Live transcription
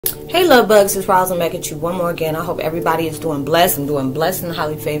Hey love bugs, it's Roslynn back at you one more again. I hope everybody is doing blessed. I'm doing blessed and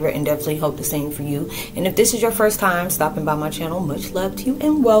highly favored, and definitely hope the same for you. And if this is your first time stopping by my channel, much love to you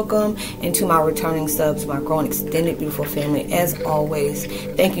and welcome. And to my returning subs, my growing extended beautiful family, as always,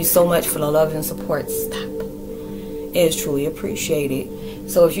 thank you so much for the love and support. Stop. It is truly appreciated.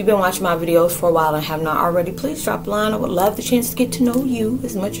 So if you've been watching my videos for a while and have not already, please drop a line. I would love the chance to get to know you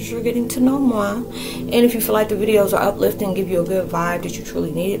as much as you're getting to know moi. And if you feel like the videos are uplifting, give you a good vibe that you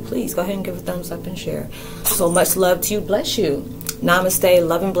truly need it, please go ahead and give a thumbs up and share. So much love to you. Bless you. Namaste.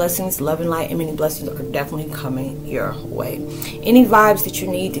 Love and blessings, love and light, and many blessings are definitely coming your way. Any vibes that you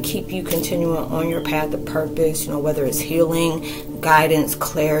need to keep you continuing on your path of purpose, whether it's healing, guidance,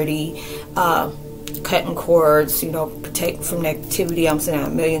 clarity, cutting cords, protect from negativity. I'm saying that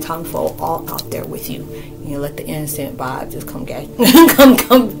a million times for all out there with you. Let the innocent vibe just come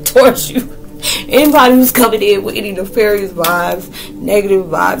come towards you. Anybody who's coming in with any nefarious vibes, negative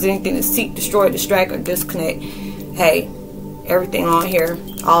vibes, anything to seek, destroy, distract, or disconnect, hey, everything on here,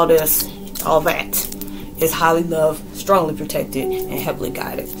 all this, all that is highly loved, strongly protected, and heavily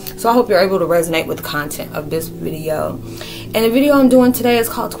guided. So I hope you're able to resonate with the content of this video. And the video I'm doing today is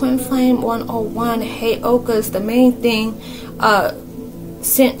called Twin Flame 101 Heyokas. The main thing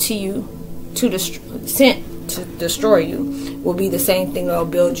sent to destroy you will be the same thing that'll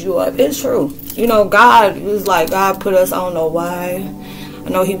build you up. It's true. God was like, God put us, I don't know why. I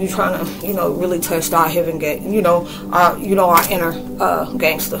know he be trying to, really touch our heaven gate, our inner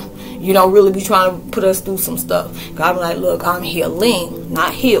gangster. Really be trying to put us through some stuff. God be like, look, I'm healing,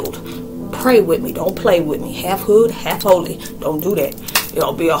 not healed. Pray with me, don't play with me. Half hood, half holy. Don't do that.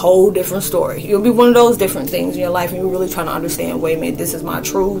 It'll be a whole different story. It'll be one of those different things in your life, and you're really trying to understand, wait a minute, this is my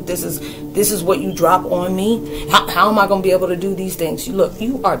truth. This is what you drop on me. How am I going to be able to do these things? Look,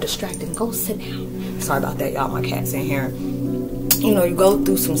 you are distracted. Go sit down. Sorry about that, y'all. My cat's in here. You go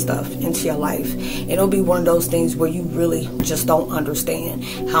through some stuff into your life, and it'll be one of those things where you really just don't understand,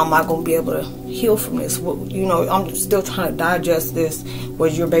 how am I going to be able to heal from this? I'm still trying to digest this,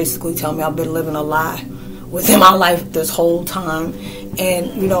 where you're basically telling me I've been living a lie within my life this whole time, and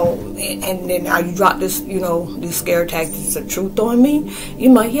and then now you drop this, these scare tactics of truth on me.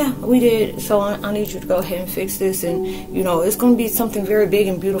 You're like, yeah, we did, so I need you to go ahead and fix this, and it's going to be something very big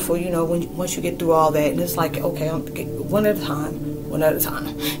and beautiful, once you get through all that. And it's like, okay, one at a time.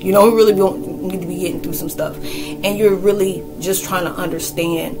 We really don't need to be getting through some stuff, and you're really just trying to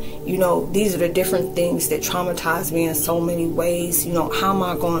understand, these are the different things that traumatize me in so many ways. How am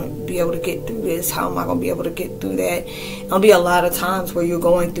I going to be able to get through this? How am I going to be able to get through that? There'll be a lot of times where you're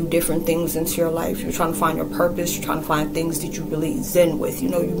going through different things into your life. You're trying to find your purpose. You're trying to find things that you really zen with, you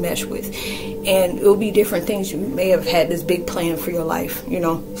mesh with, and it'll be different things. You may have had this big plan for your life.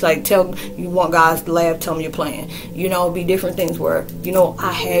 It's like, you want guys to laugh, tell them your plan. It'll be different things where,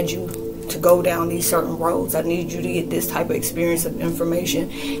 I had you to go down these certain roads. I need you to get this type of experience of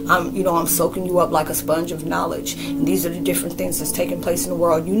information. I'm soaking you up like a sponge of knowledge. And these are the different things that's taking place in the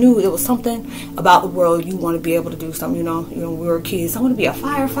world. You knew there was something about the world you want to be able to do something. We were kids. I want to be a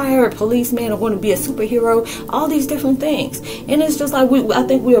firefighter, a policeman. I want to be a superhero. All these different things. And it's just like I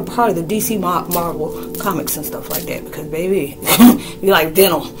think we are part of the DC Marvel comics and stuff like that. Because baby, we like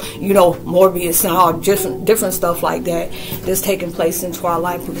Venom, Morbius and all different stuff like that that's taking place into our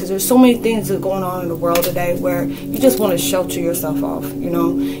life. Because there's so many things that are going on in the world today where you just want to shelter yourself off.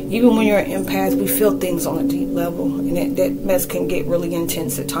 Even when you're an empath, we feel things on a deep level, and that mess can get really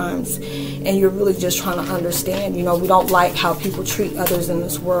intense at times, and you're really just trying to understand. We don't like how people treat others in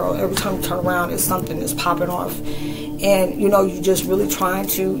this world. Every time you turn around, it's something that's popping off, and you're just really trying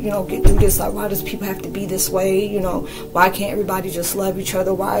to get through this. Like, why does people have to be this way? Why can't everybody just love each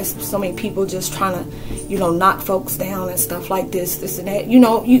other? Why is so many people just trying to knock folks down and stuff like this and that?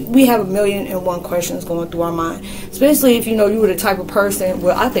 We have a million and one questions going through our mind, especially if you were the type of person,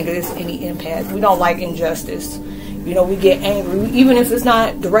 well, I think it is any empath, we don't like injustice. We get angry, even if it's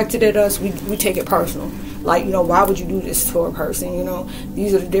not directed at us, we take it personal. Like, why would you do this to a person?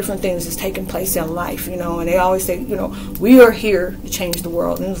 These are the different things that's taking place in life, and they always say, we are here to change the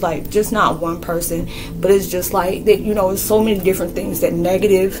world. And it's like, just not one person, but it's just like that, it's so many different things that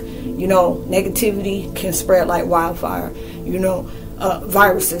negativity can spread like wildfire,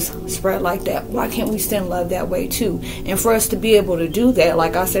 viruses spread like that. Why can't we send love that way too? And for us to be able to do that,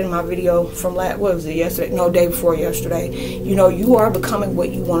 like I said in my video from day before yesterday, you are becoming what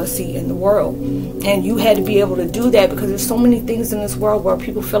you want to see in the world, and you had to be able to do that because there's so many things in this world where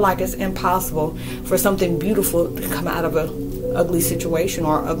people feel like it's impossible for something beautiful to come out of a ugly situation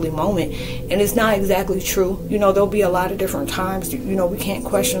or ugly moment. And it's not exactly true. You know, there'll be a lot of different times, you know, we can't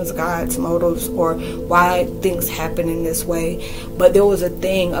question God's motives or why things happen in this way. But there was a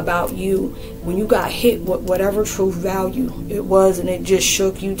thing about you when you got hit with whatever true value it was, and it just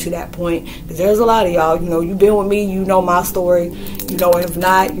shook you to that point. Because there's a lot of y'all, you know, you've been with me, you know my story, you know, and if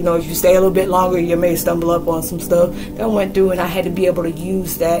not, you know, if you stay a little bit longer, you may stumble up on some stuff that I went through, and I had to be able to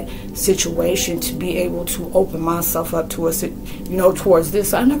use that situation to be able to open myself up to you know, towards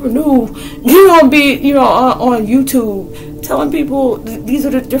this. I never knew, you know, on YouTube telling people these are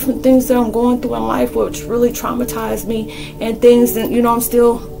the different things that I'm going through in life, which really traumatized me, and things that, you know, I'm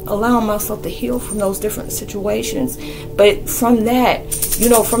still allowing myself to heal from those different situations. But from that, you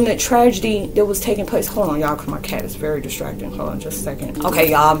know, from that tragedy that was taking place, hold on y'all, because my cat is very distracting. Hold on just a second.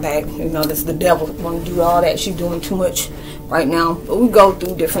 Okay y'all, I'm back. You know, this is the devil want to do all that. She's doing too much right now. But we go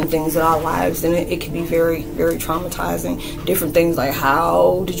through different things in our lives, and it can be very, very traumatizing. Different things like,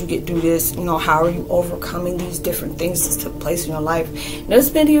 how did you get through this? You know, how are you overcoming these different things that took place in your life? And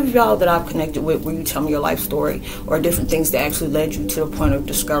there's many of y'all that I've connected with where you tell me your life story, or different things that actually led you to the point of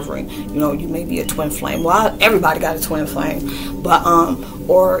discovering. You know, you may be a twin flame. Well, everybody got a twin flame, but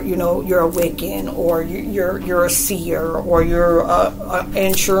or you know, you're a Wiccan, or you're a seer, or you're a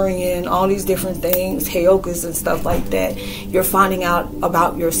Anchurian. All these different things, Heyokas and stuff like that. You're finding out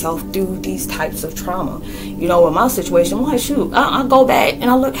about yourself through these types of trauma. You know, in my situation, I'm like, shoot, I go back and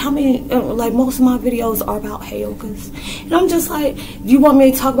I look how many, like most of my videos are about Heyokas, and I'm just like, do you want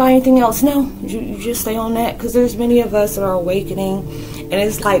me to talk about anything else? No, you just stay on that, because there's many of us that are awakening, and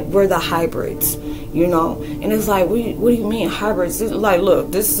it's like we're the hybrids, you know. And it's like, what do you mean hybrids? It's like,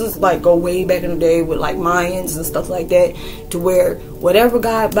 look, this is like go way back in the day with like Mayans and stuff like that, to where whatever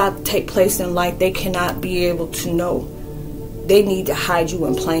God about to take place in life, they cannot be able to know. They need to hide you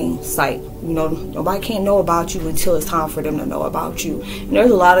in plain sight. You know, nobody can't know about you until it's time for them to know about you. And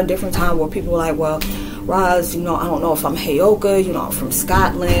there's a lot of different times where people are like, well, Roz, you know, I don't know if I'm Heyoka, you know, I'm from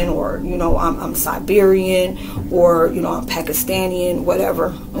Scotland, or, you know, I'm Siberian, or, you know, I'm Pakistani, whatever,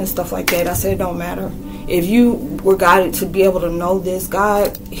 and stuff like that. I said, it don't matter. If you were guided to be able to know this,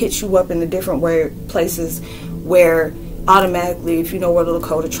 God hits you up in the different places where automatically, if you know what the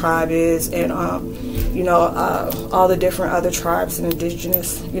Lakota tribe is, and you know, all the different other tribes and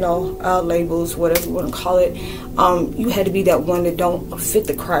indigenous, you know, labels, whatever you want to call it, you had to be that one that don't fit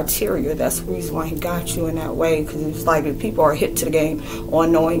the criteria. That's the reason why he got you in that way, because it's like if people are hit to the game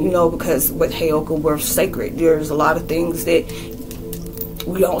on knowing, you know, because with Heyoka, we're sacred. There's a lot of things that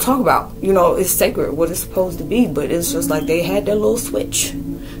we don't talk about. You know, it's sacred, what it's supposed to be, but it's just like they had their little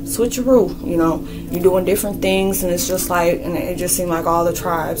switcheroo, you know. You're doing different things, and it's just like, and it just seemed like all the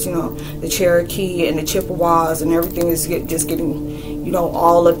tribes, you know, the Cherokee and the Chippewas and everything is just getting, you know,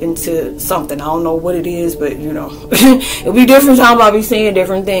 all up into something. I don't know what it is, but, you know, it'll be different times I'll be seeing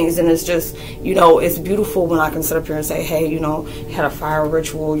different things, and it's just, you know, it's beautiful when I can sit up here and say, hey, you know, had a fire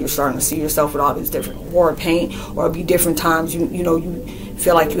ritual, you're starting to see yourself with all these different war paint, or it'll be different times, you know, you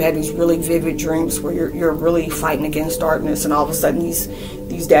feel like you had these really vivid dreams where you're really fighting against darkness, and all of a sudden these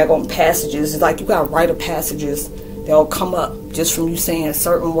daggone passages, it's like you got rite of passages that'll come up just from you saying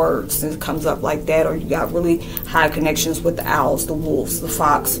certain words, and it comes up like that. Or you got really high connections with the owls, the wolves, the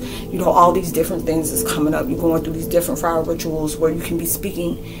fox, you know, all these different things is coming up. You're going through these different fire rituals where you can be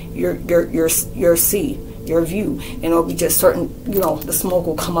speaking your seed, your view, and it'll be just certain, you know, the smoke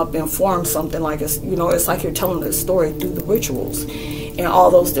will come up and form something like, it's, you know, it's like you're telling the story through the rituals and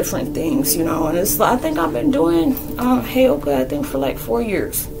all those different things, you know. And it's, I think I've been doing Heyoka, I think, for like 4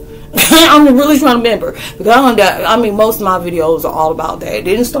 years. I'm really trying to remember, because I mean, most of my videos are all about that. It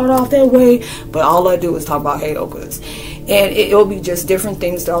didn't start off that way, but all I do is talk about Heyokas, and it'll be just different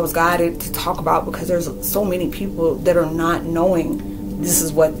things that I was guided to talk about, because there's so many people that are not knowing this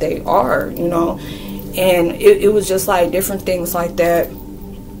is what they are, you know. And it was just like different things like that,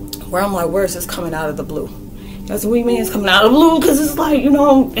 where I'm like, where is this coming out of the blue? That's what we mean, it's coming out of the blue, because it's like, you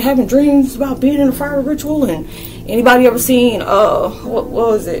know, having dreams about being in a fire ritual. And anybody ever seen, what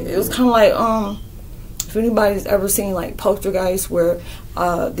was it? It was kind of like, if anybody's ever seen like Poltergeist, where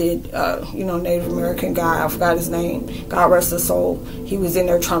you know, Native American guy, I forgot his name, God rest his soul, he was in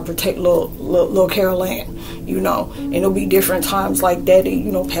there trying to protect little Carol Ann, you know. And it'll be different times like that,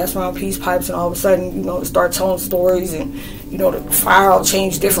 you know, pass around peace pipes, and all of a sudden, you know, start telling stories, and, you know, the fire will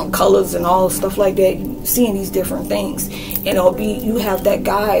change different colors and all stuff like that. You seeing these different things, and it'll be, you have that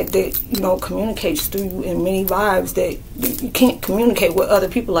guide that, you know, communicates through you in many vibes that you can't communicate with other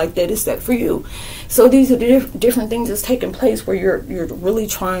people like that. It's that for you. So these are the different things that's taking place, where you're really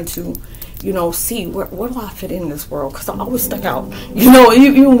trying to you know, see where do I fit in this world, because I always stuck out, you know,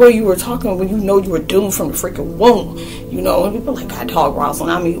 even where you were talking, when you know you were doomed from the freaking womb, you know, and people like, God dog, Roslynn,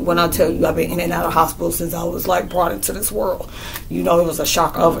 I mean, when I tell you I've been in and out of hospital since I was like brought into this world, you know, it was a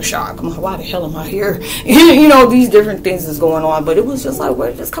shock of a shock. I'm like, why the hell am I here? You know, these different things is going on, but it was just like, where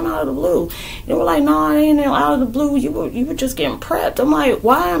did this come out of the blue? And they were like, no, it ain't out of the blue, you were just getting prepped. I'm like,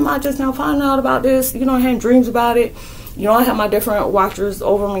 why am I just now finding out about this? You know, I had dreams about it. You know, I had my different watchers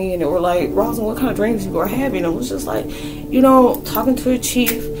over me, and they were like, Roslynn, what kind of dreams you were having? And it was just like, you know, talking to the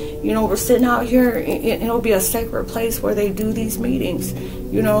chief, you know, we're sitting out here, and it'll be a sacred place where they do these meetings,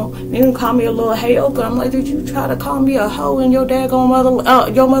 you know. And they call me a little Heyoka. I'm like, did you try to call me a hoe in your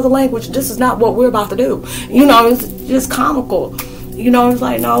daggone your mother language? This is not what we're about to do. You know, it's just comical. You know, it's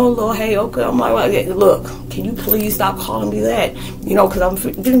like, no, little Heyoka. I'm like, well, look, can you please stop calling me that? You know, because I'm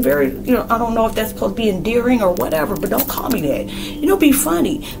getting very, you know, I don't know if that's supposed to be endearing or whatever, but don't call me that. You know, be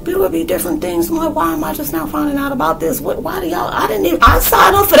funny. But it would be different things. I'm like, why am I just now finding out about this? Why do y'all, I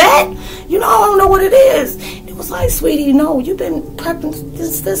signed up for that. You know, I don't know what it is. It was like, sweetie, no, you've been prepping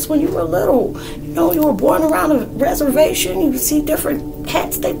this when you were little. You know, you were born around a reservation. You see different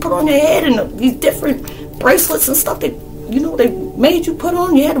hats they put on your head and these different bracelets and stuff that, you know, they made you put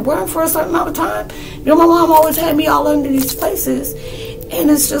on. You had to wear them for a certain amount of time. You know, my mom always had me all under these places.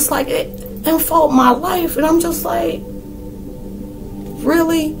 And it's just like, it unfold my life. And I'm just like,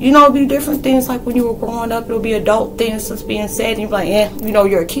 really? You know, it'll be different things like when you were growing up. It'll be adult things that's being said. And you're like, you know,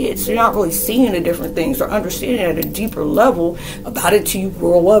 you're a kid. So you're not really seeing the different things or understanding at a deeper level about it till you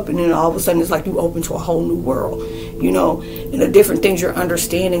grow up. And then all of a sudden it's like you open to a whole new world. You know, and the different things you're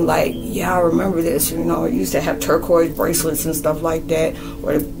understanding, like, yeah, I remember this, you know, I used to have turquoise bracelets and stuff like that,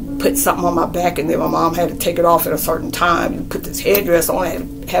 or to put something on my back, and then my mom had to take it off at a certain time, and put this headdress on, I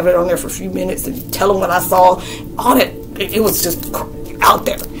had to have it on there for a few minutes, and tell them what I saw, all that, it was just out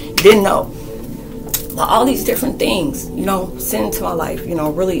there, didn't know. But all these different things, you know, sent into my life, you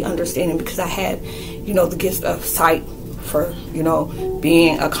know, really understanding, because I had, you know, the gift of sight, for, you know,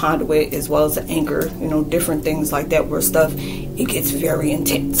 being a conduit as well as an anchor, you know, different things like that where stuff, it gets very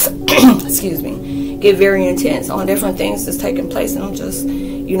intense. Excuse me. Get very intense on different things that's taking place, and I'm just,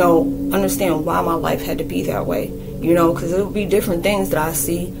 you know, understand why my life had to be that way, you know, because it'll be different things that I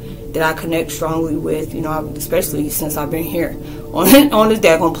see that I connect strongly with, you know, especially since I've been here on this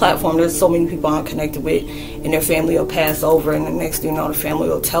daggone platform. There's so many people I'm connected with, and their family will pass over, and the next thing you know, the family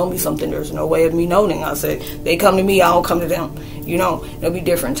will tell me something. There's no way of me knowing. I said, they come to me, I don't come to them. You know, there'll be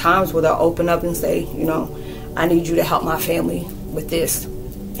different times where they'll open up and say, you know, I need you to help my family with this,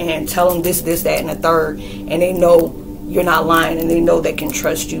 and tell them this, that, and the third, and they know you're not lying, and they know they can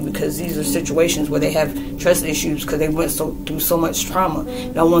trust you, because these are situations where they have trust issues because they went through so much trauma.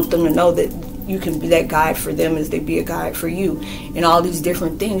 And I want them to know that you can be that guide for them as they be a guide for you. And all these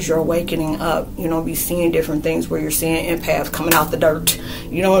different things, you're awakening up, you know, be seeing different things where you're seeing empaths coming out the dirt.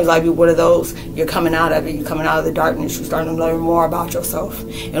 You know, it's like one of those, you're coming out of it, you're coming out of the darkness, you're starting to learn more about yourself.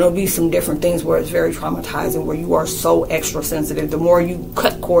 And it'll be some different things where it's very traumatizing, where you are so extra sensitive. The more you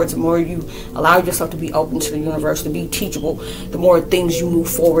cut cords, the more you allow yourself to be open to the universe, to be teachable, the more things you move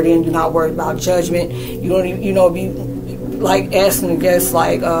forward in. You're not worried about judgment. You don't even, you know, be like asking the guests,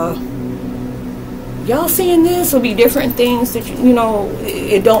 like, y'all seeing this? Will be different things that you know,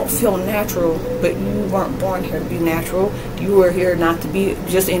 it don't feel natural, but you weren't born here to be natural. You were here not to be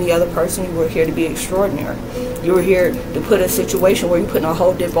just any other person. You were here to be extraordinary. You were here to put a situation where you're putting a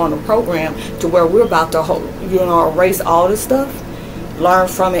whole dip on the program to where we're about to you know, erase all this stuff, learn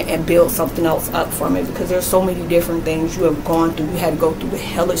from it, and build something else up from it, because there's so many different things you have gone through. You had to go through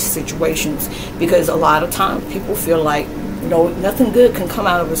hellish situations, because a lot of times people feel like, you know, nothing good can come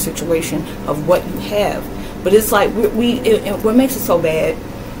out of a situation of what you have. But it's like, what makes it so bad,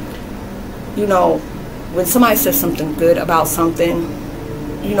 you know, when somebody says something good about something,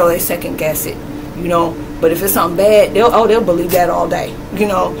 you know, they second guess it, you know. But if it's something bad, they'll believe that all day, you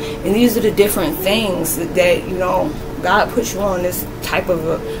know. And these are the different things that, you know, God puts you on this type of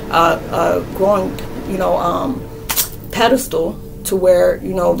a growing, you know, pedestal, to where,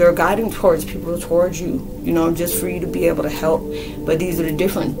 you know, they're guiding towards people, towards you, you know, just for you to be able to help. But these are the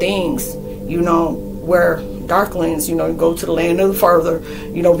different things, you know, where darklings, you know, you go to the land of the further,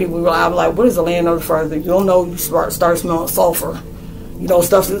 you know, people will be like, what is the land of the further? You'll know, you start smelling sulfur, you know,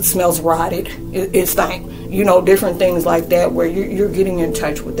 stuff that smells rotted, it stank, you know, different things like that, where you're getting in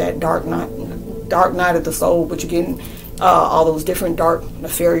touch with that dark night of the soul, but you're getting all those different dark,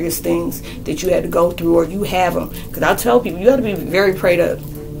 nefarious things that you had to go through, or you have them. Because I tell people, you got to be very prayed up,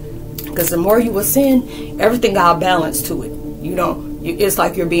 because the more you ascend, everything got balance to it. You know, it's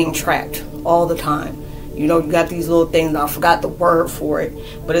like you're being tracked all the time. You know, you got these little things. I forgot the word for it,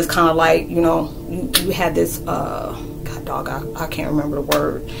 but it's kind of like, you know, you had this, God dog, I can't remember the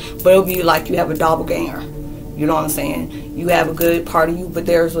word, but it'll be like you have a doppelganger. You know what I'm saying? You have a good part of you, but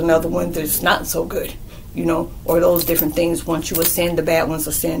there's another one that's not so good, you know, or those different things. Once you ascend, the bad ones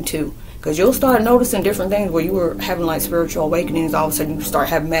ascend too. Because you'll start noticing different things where you were having like spiritual awakenings, all of a sudden you start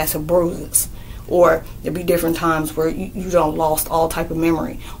having massive bruises. Or there'll be different times where you don't lost all type of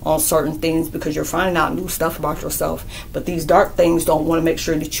memory on certain things because you're finding out new stuff about yourself. But these dark things don't want to make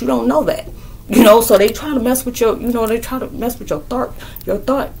sure that you don't know that. You know, so they try to mess with your, you know, they try to mess with your thought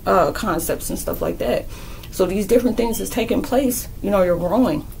concepts and stuff like that. So these different things is taking place, you know, you're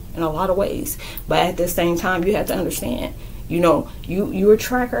growing in a lot of ways. But at the same time, you have to understand, you know, you're a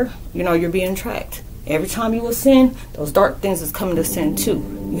tracker, you know, you're being tracked. Every time you ascend, those dark things is coming to ascend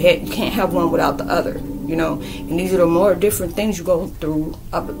too. You can't have one without the other, you know. And these are the more different things you go through,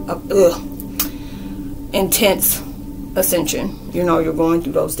 intense ascension. You know, you're going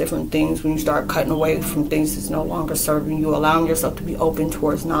through those different things when you start cutting away from things that's no longer serving you, allowing yourself to be open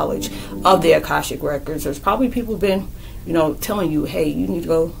towards knowledge of the Akashic records. There's probably people been, you know, telling you, hey, you need to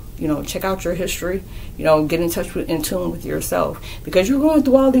go, you know, check out your history, you know, get in touch with, in tune with yourself, because you're going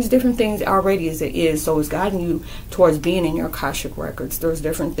through all these different things already as it is. So it's guiding you towards being in your Akashic records. There's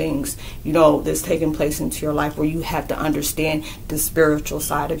different things, you know, that's taking place into your life where you have to understand the spiritual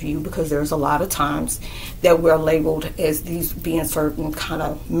side of you, because there's a lot of times that we're labeled as these being certain kind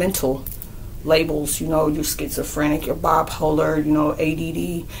of mental labels. You know, you're schizophrenic, you're bipolar, you know,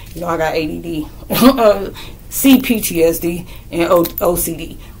 ADD, you know, I got ADD, CPTSD, and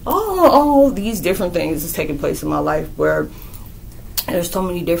OCD. All these different things is taking place in my life where there's so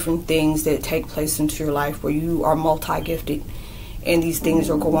many different things that take place into your life where you are multi-gifted, and these things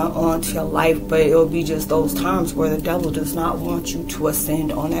are going on to your life, but it'll be just those times where the devil does not want you to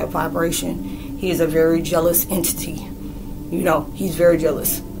ascend on that vibration. He is a very jealous entity. You know, he's very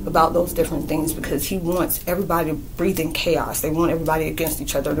jealous about those different things because he wants everybody to breathe in chaos. They want everybody against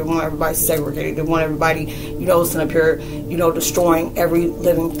each other. They want everybody segregated. They want everybody, you know, sitting up here, you know, destroying every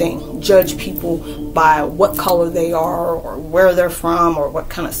living thing. Judge people by what color they are or where they're from or what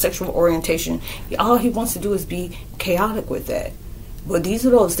kind of sexual orientation. All he wants to do is be chaotic with that. But these are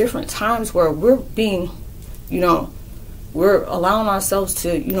those different times where we're being, you know, we're allowing ourselves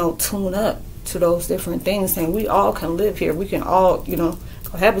to, you know, tune up to those different things, and we all can live here. We can all, you know,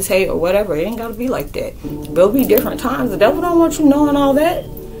 cohabitate or whatever. It ain't got to be like that. There'll be different times. The devil don't want you knowing all that.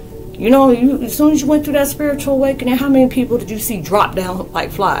 You know, as soon as you went through that spiritual awakening, how many people did you see drop down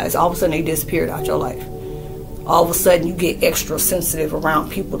like flies? All of a sudden they disappeared out your life. All of a sudden you get extra sensitive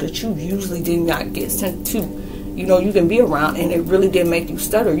around people that you usually did not get sent to. You know, you can be around and it really did make you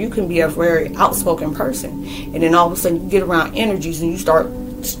stutter. You can be a very outspoken person, and then all of a sudden you get around energies and you start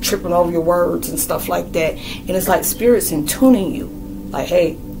tripping over your words and stuff like that, and it's like spirits in tuning you, like,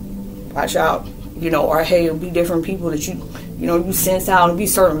 hey, watch out, you know, or hey, it'll be different people that you know, you sense out. It'll be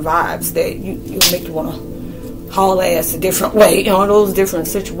certain vibes that you'll make you want to haul ass a different way, you know, those different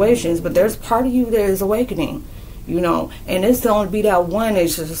situations. But there's part of you that is awakening, you know, and it's going to be that one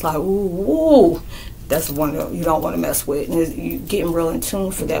that's just like, ooh, that's the one that you don't want to mess with, and you're getting real in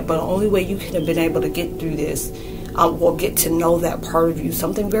tune for that. But the only way you could have been able to get through this, or get to know that part of you,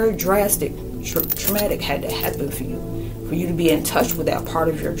 something very drastic, traumatic had to happen for you to be in touch with that part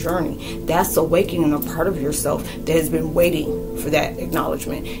of your journey. That's awakening a part of yourself that has been waiting for that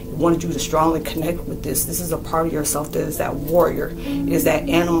acknowledgement. It wanted you to strongly connect with this. This is a part of yourself that is that warrior, is that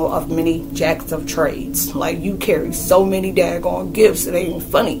animal of many jacks of trades. Like, you carry so many daggone gifts, it ain't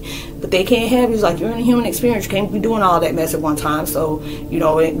funny. But they can't have you. It's like, you're in a human experience. You can't be doing all that mess at one time. So, you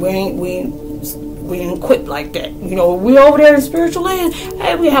know, we ain't equipped like that. You know, we over there in spiritual land,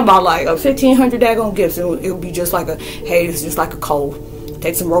 hey, we have about like 1,500 daggone gifts. It'll be just like hey, it's just like a cold.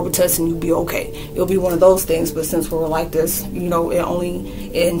 Take some Robitussin and you'll be okay. It'll be one of those things. But since we're like this, you know, it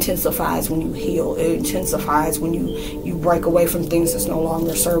intensifies when you heal. It intensifies when you break away from things that's no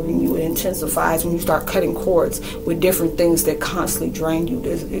longer serving you. It intensifies when you start cutting cords with different things that constantly drain you.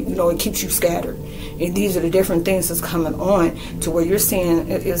 You know, it keeps you scattered. And these are the different things that's coming on to where you're seeing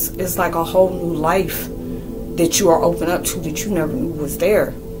it's like a whole new life that you are open up to that you never knew was there.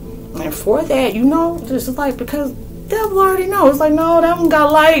 And for that, you know, this is like, because devil already know. It's like, no, that one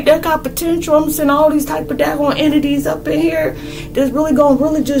got light, that got potential. I'm seeing all these type of daggone entities up in here that's really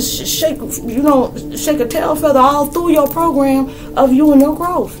gonna just shake, you know, shake a tail feather all through your program of you and your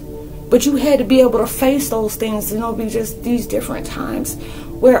growth. But you had to be able to face those things, you know, be just these different times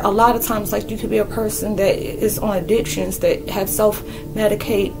where a lot of times, like, you could be a person that is on addictions, that have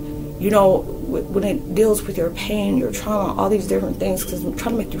self-medicate, you know, when it deals with your pain, your trauma, all these different things, because we're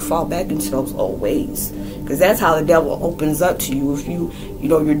trying to make you fall back into those old ways. Because that's how the devil opens up to you. If you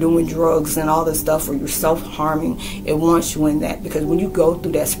know, you're doing drugs and all this stuff, or you're self-harming, it wants you in that. Because when you go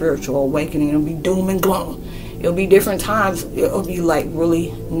through that spiritual awakening, it'll be doom and gloom. It'll be different times. It'll be like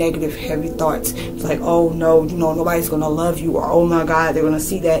really negative, heavy thoughts. It's like, oh no, you know, nobody's gonna love you, or oh my God, they're gonna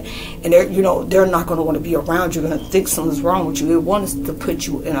see that, and they're, you know, they're not gonna want to be around you. They're gonna think something's wrong with you. It wants to put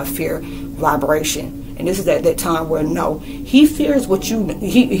you in a fear vibration. And this is at that time where no, he fears what you,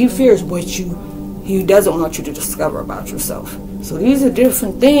 he fears what you, he doesn't want you to discover about yourself. So these are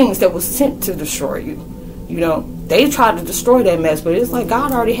different things that were sent to destroy you. You know, they tried to destroy that mess, but it's like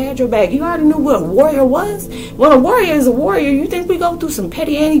God already had your back. You already knew what a warrior was. When a warrior is a warrior, you think we go through some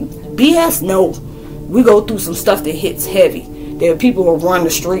petty BS? No. We go through some stuff that hits heavy, that people will run the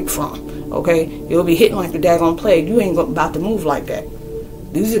street from. Okay? It'll be hitting like the daggone plague. You ain't about to move like that.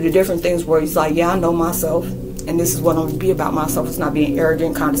 These are the different things where he's like, yeah, I know myself, and this is what I'm going to be about myself. It's not being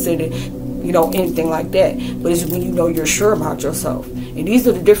arrogant, condescending, you know, anything like that. But it's when you know you're sure about yourself. And these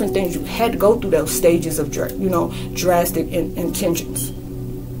are the different things you had to go through, those stages of, you know, drastic intentions.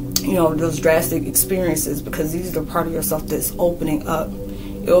 You know, those drastic experiences, because these are the part of yourself that's opening up.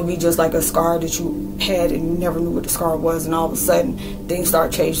 It'll be just like a scar that you had and you never knew what the scar was, and all of a sudden things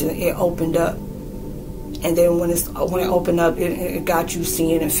start changing. It opened up. And then when it opened up, it got you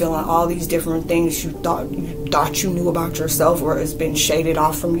seeing and feeling all these different things you thought you knew about yourself, or it's been shaded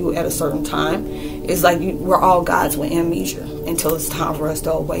off from you at a certain time. It's like we're all gods with amnesia until it's time for us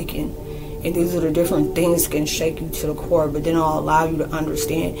to awaken. And these are the different things that can shake you to the core, but then I'll allow you to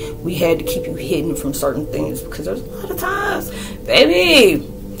understand we had to keep you hidden from certain things, because there's a lot of times, baby,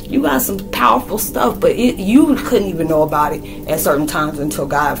 you got some powerful stuff, but you couldn't even know about it at certain times until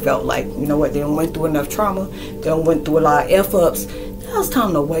God felt like, you know what, they went through enough trauma, they went through a lot of F-ups. Now it's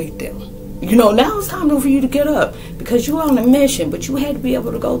time to wake them. You know, now it's time for you to get up, because you're on a mission, but you had to be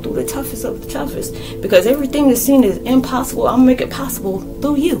able to go through the toughest of the toughest, because everything that's seen as impossible, I'm going to make it possible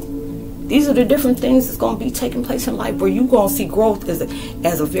through you. These are the different things that's going to be taking place in life, where you're going to see growth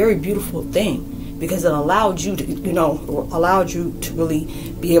as a very beautiful thing. Because it allowed you to, you know, allowed you to really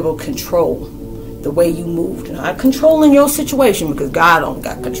be able to control the way you moved. Not controlling your situation, because God only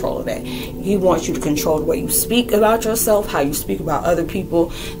got control of that. He wants you to control the way you speak about yourself, how you speak about other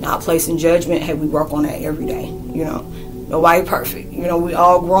people, not placing judgment. Hey, we work on that every day, you know. Nobody perfect. You know, we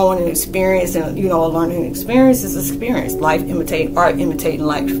all growing and experience, and, you know, a learning experience is experience. Life imitating art, imitating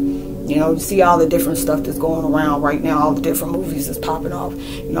life. You know, you see all the different stuff that's going around right now, all the different movies that's popping off.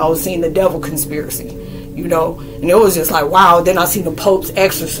 You know, I was seeing the devil conspiracy, you know, and it was just like, wow. Then I see the Pope's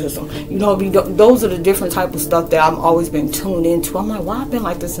exorcism. You know, those are the different type of stuff that I've always been tuned into. I'm like, wow, I've been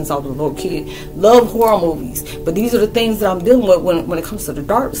like this since I was a little kid. Love horror movies. But these are the things that I'm dealing with when it comes to the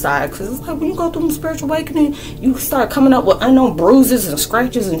dark side. Because it's like when you go through the spiritual awakening, you start coming up with unknown bruises and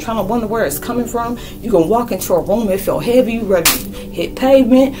scratches and trying to wonder where it's coming from. You can walk into a room, it feel heavy, you ready to hit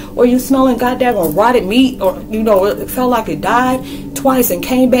pavement, or you smelling goddamn rotted meat, or, you know, it felt like it died twice and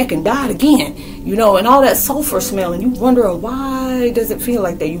came back and died again, you know, and all that sulfur smell, and you wondering why does it feel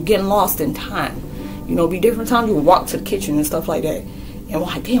like that. You getting lost in time. You know, be different times you walk to the kitchen and stuff like that, and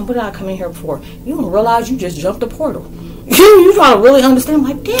like, damn, what did I come in here for? You don't realize you just jumped the portal. You try to really understand,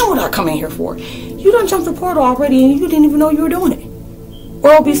 like, damn, what did I come in here for? You done jumped the portal already, and you didn't even know you were doing it.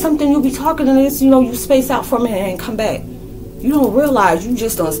 Or it'll be something you'll be talking to this, you know, you space out for a minute and come back. You don't realize you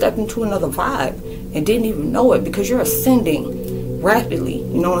just done stepped into another vibe and didn't even know it, because you're ascending rapidly,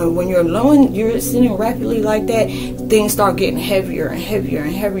 you know. And when you're ascending rapidly like that, things start getting heavier and heavier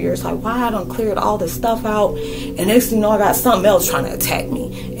and heavier. It's like, wow, I done cleared all this stuff out, and next thing you know, I got something else trying to attack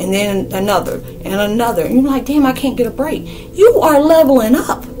me, and then another and another, and you're like, damn, I can't get a break. You are leveling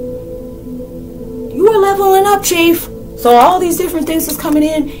up. You are leveling up, Chief. So all these different things that's coming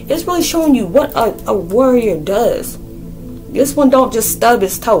in, it's really showing you what a warrior does. This one don't just stub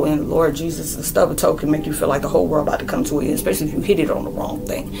his toe, and Lord Jesus, a stub a toe can make you feel like the whole world about to come to an end, especially if you hit it on the wrong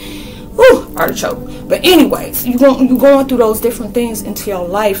thing. Woo, artichoke. But anyways, you're going through those different things into your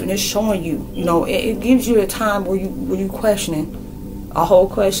life, and it's showing you, you know, it gives you a time where you questioning a whole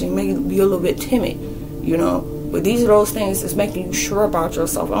question, maybe be a little bit timid, you know. But these are those things that's making you sure about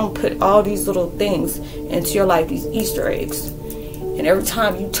yourself. I'm going to put all these little things into your life, these Easter eggs. And every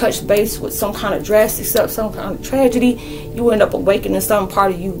time you touch base with some kind of drastic stuff, some kind of tragedy, you end up awakening some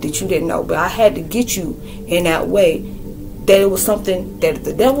part of you that you didn't know. But I had to get you in that way, that it was something that if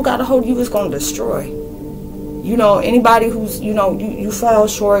the devil got a hold of you, it's going to destroy. You know, anybody who's, you know, you fell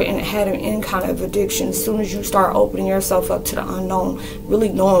short and had any kind of addiction, as soon as you start opening yourself up to the unknown, really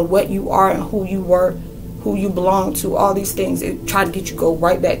knowing what you are and who you were, who you belong to, all these things. It try to get you to go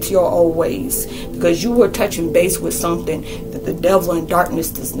right back to your old ways, because you were touching base with something that the devil in darkness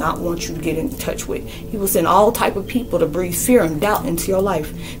does not want you to get in touch with. He will send all type of people to breathe fear and doubt into your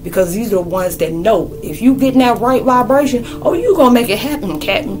life, because these are the ones that know if you get in that right vibration, oh, you gonna make it happen,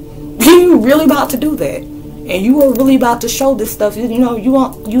 Captain. You really about to do that, and you are really about to show this stuff. You know,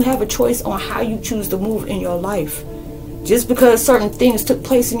 you have a choice on how you choose to move in your life. Just because certain things took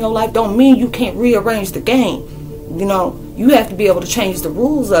place in your life don't mean you can't rearrange the game. You know, you have to be able to change the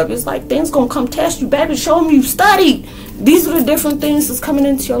rules of it. It's like things gonna come test you, baby. Show them you studied. These are the different things that's coming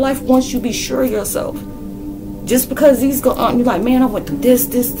into your life once you be sure of yourself. Just because these go on, you're like, man, I went through this,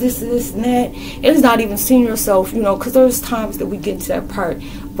 and that. It's not even seeing yourself, you know, because there's times that we get into that part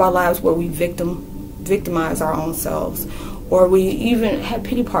of our lives where we victimize our own selves, or we even have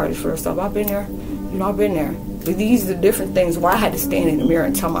pity parties for ourselves. I've been there, you know, I've been there. But these are the different things where I had to stand in the mirror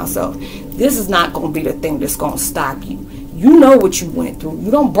and tell myself, this is not going to be the thing that's going to stop you. You know what you went through. You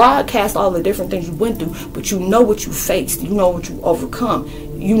don't broadcast all the different things you went through, but you know what you faced. You know what you overcome.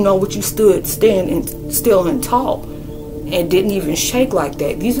 You know what you stood still and tall and didn't even shake like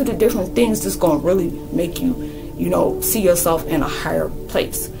that. These are the different things that's going to really make you, you know, see yourself in a higher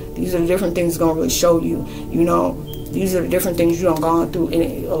place. These are the different things that's going to really show you, you know, these are the different things you don't gone through.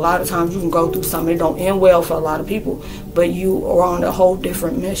 And a lot of times you can go through something that don't end well for a lot of people, but you are on a whole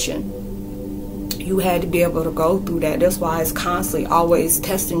different mission. You had to be able to go through that. That's why it's constantly always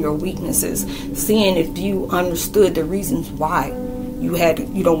testing your weaknesses, seeing if you understood the reasons why you had to,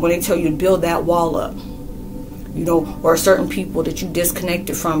 you know, when they tell you to build that wall up, you know, or certain people that you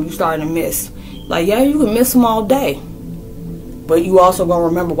disconnected from, you starting to miss. Like, yeah, you can miss them all day, but you also gonna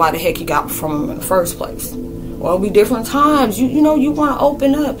remember why the heck you got from them in the first place. Well, it'll be different times. You know, you want to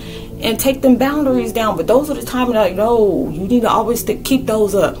open up and take them boundaries down. But those are the times that, no, you need to always keep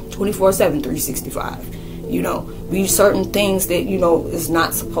those up 24/7, 365. You know, be certain things that, you know, is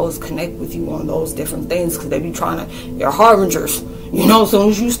not supposed to connect with you on those different things, because they be trying to, they're harbingers. You know, as soon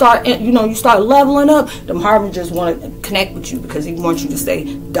as you start, you know, you start leveling up, them harbingers want to connect with you because they want you to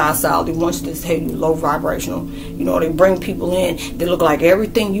stay docile. They want you to stay low vibrational. You know, they bring people in, they look like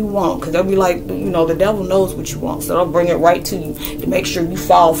everything you want, because they'll be like, you know, the devil knows what you want, so they'll bring it right to you to make sure you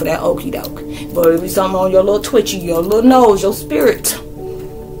fall for that okie doke. But it'll be something on your little twitchy, your little nose, your spirit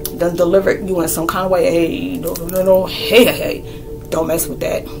done deliver you in some kind of way. Hey, no, hey. Don't mess with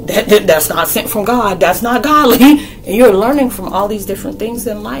that. That's not sent from God. That's not godly. And you're learning from all these different things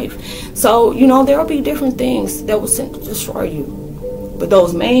in life. So, you know, there will be different things that will sent to destroy you. But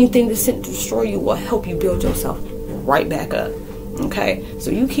those main things that sent to destroy you will help you build yourself right back up. Okay?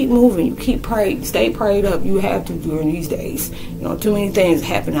 So you keep moving. You keep praying. Stay prayed up. You have to during these days. You know, too many things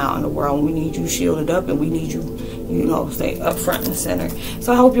happen out in the world. We need you shielded up, and we need you, you know, stay up front and center.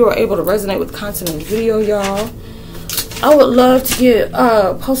 So I hope you were able to resonate with the content of the video, y'all. I would love to get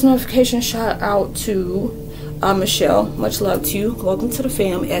post notification shout out to Michelle. Much love to you. Welcome to the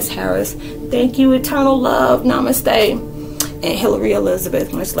fam. S. Harris. Thank you. Eternal love. Namaste. And Hillary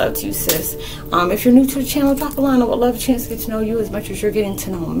Elizabeth. Much love to you, sis. If you're new to the channel, drop a line. I would love a chance to get to know you as much as you're getting to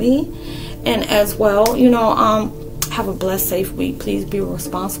know me. And as well, you know, have a blessed, safe week. Please be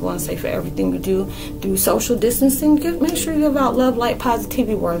responsible and safe for everything you do. Do social distancing. Make sure you give out love, light,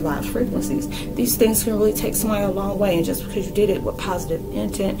 positivity, words, vibes, frequencies. These things can really take somebody a long way. And just because you did it with positive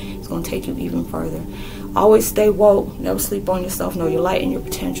intent, it's going to take you even further. Always stay woke. Never sleep on yourself. Know your light and your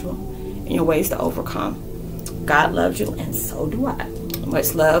potential and your ways to overcome. God loves you, and so do I.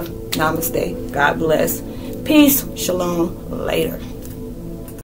 Much love. Namaste. God bless. Peace. Shalom. Later.